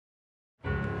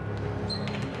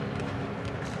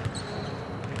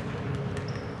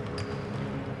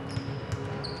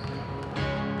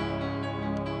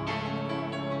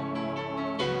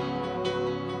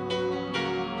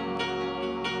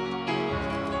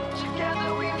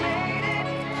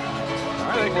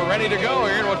think we're ready to go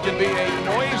here in what can be a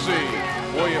noisy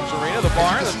Williams Arena, the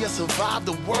barn. See, I survived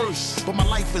the worst, but my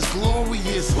life is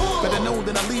glorious. Better know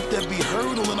that I leap every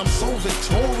hurdle and I'm so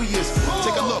victorious.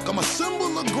 Take a look, I'm a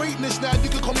symbol of greatness now. You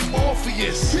can call me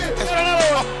Morpheus.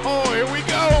 Oh, here we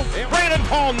go. Brandon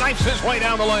Paul knifes his way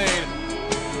down the lane.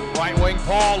 Right wing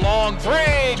Paul, long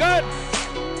three, good.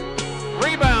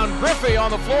 Rebound, Griffey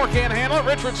on the floor, can't handle it.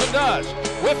 Richardson does.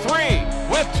 With three,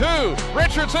 with two.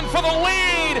 Richardson for the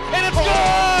lead, and it's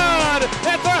good!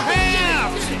 At the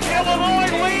half, Illinois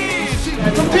leads.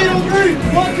 Compete on three.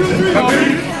 1, 2, 3.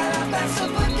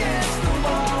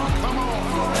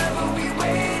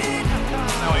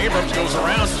 Now Abrams goes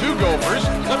around two Gophers,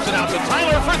 flips it out to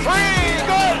Tyler for three.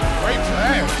 Good! Great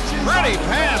pass. Pretty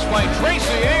pass by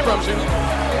Tracy Abrams.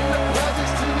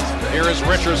 Here is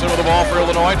Richardson with the ball for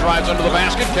Illinois, drives under the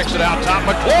basket, kicks it out top.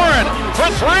 McLaurin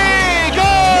for three,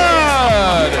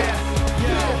 good!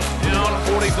 Down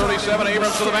 40-37,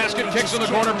 Abrams to the basket, kicks in the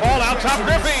corner, Paul out top,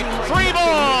 Griffey, three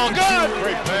ball, good!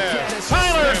 Great pass.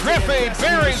 Tyler Griffey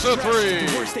buries the three.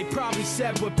 The worst they probably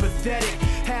said were pathetic.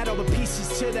 Had all the pieces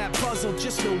to that puzzle,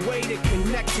 just no way to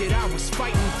connect it. I was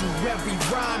fighting through every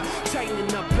rhyme,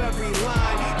 tightening up every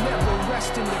line, never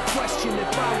resting the question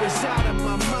if I was out of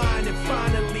my mind. It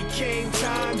finally came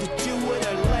time to do it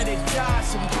or let it die.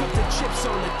 So we put the chips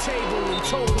on the table and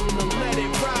told them to let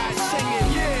it ride,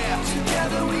 singing, yeah,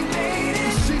 together we made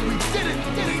it. See, we did it.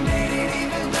 We made it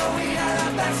even though we had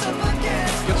our backs up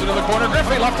against. Gets it in the corner,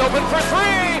 Griffey left open for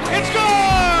three, it's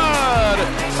good!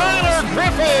 Tyler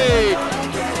Griffey!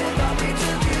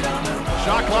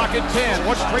 Shot clock at 10.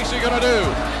 What's Tracy gonna do?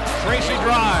 Tracy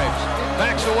drives,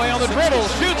 backs away on the dribble,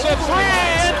 shoots a three,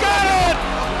 and got it!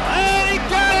 And he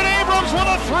got it! Abrams with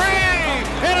a three!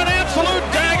 And an absolute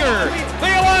dagger! The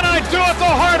Illini do it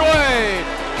the hard way!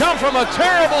 Come from a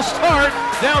terrible start,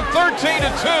 down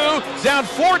 13-2, down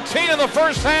 14 in the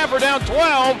first half, or down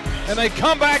 12, and they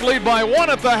come back, lead by 1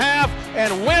 at the half,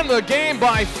 and win the game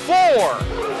by 4,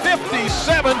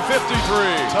 57-53.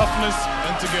 Toughness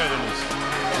and togetherness.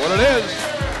 What it is.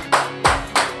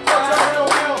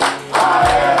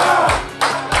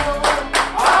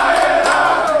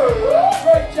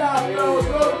 Great job, you know, it's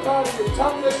really proud of your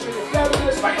toughness and your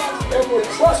togetherness, and we're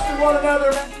trusting one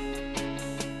another.